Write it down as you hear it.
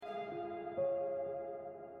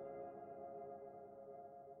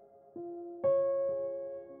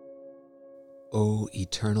O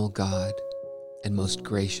eternal God and most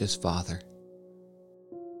gracious Father,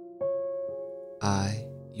 I,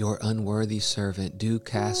 your unworthy servant, do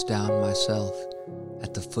cast down myself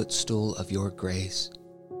at the footstool of your grace,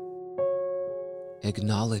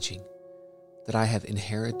 acknowledging that I have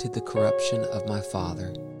inherited the corruption of my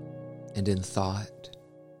father, and in thought,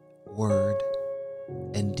 word,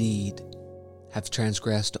 and deed have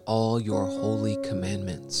transgressed all your holy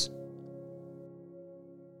commandments.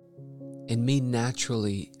 In me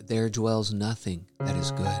naturally there dwells nothing that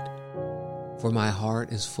is good, for my heart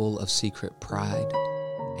is full of secret pride,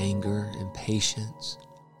 anger, impatience,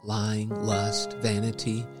 lying, lust,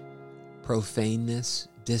 vanity, profaneness,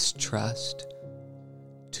 distrust,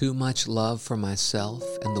 too much love for myself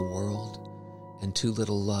and the world, and too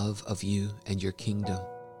little love of you and your kingdom.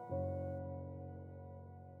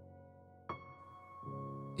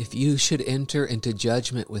 If you should enter into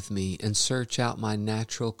judgment with me and search out my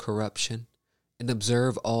natural corruption and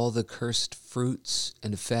observe all the cursed fruits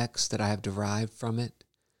and effects that I have derived from it,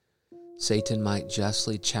 Satan might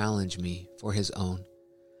justly challenge me for his own,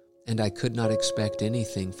 and I could not expect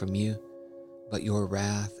anything from you but your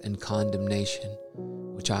wrath and condemnation,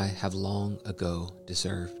 which I have long ago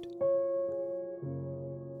deserved.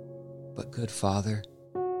 But good Father,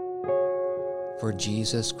 for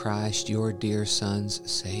Jesus Christ, your dear Son's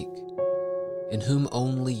sake, in whom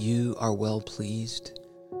only you are well pleased,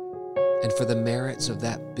 and for the merits of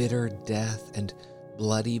that bitter death and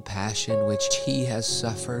bloody passion which he has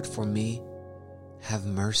suffered for me, have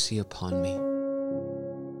mercy upon me.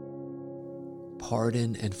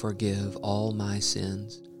 Pardon and forgive all my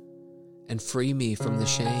sins, and free me from the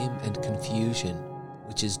shame and confusion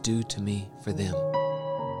which is due to me for them.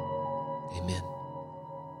 Amen.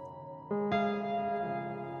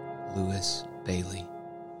 Louis Bailey.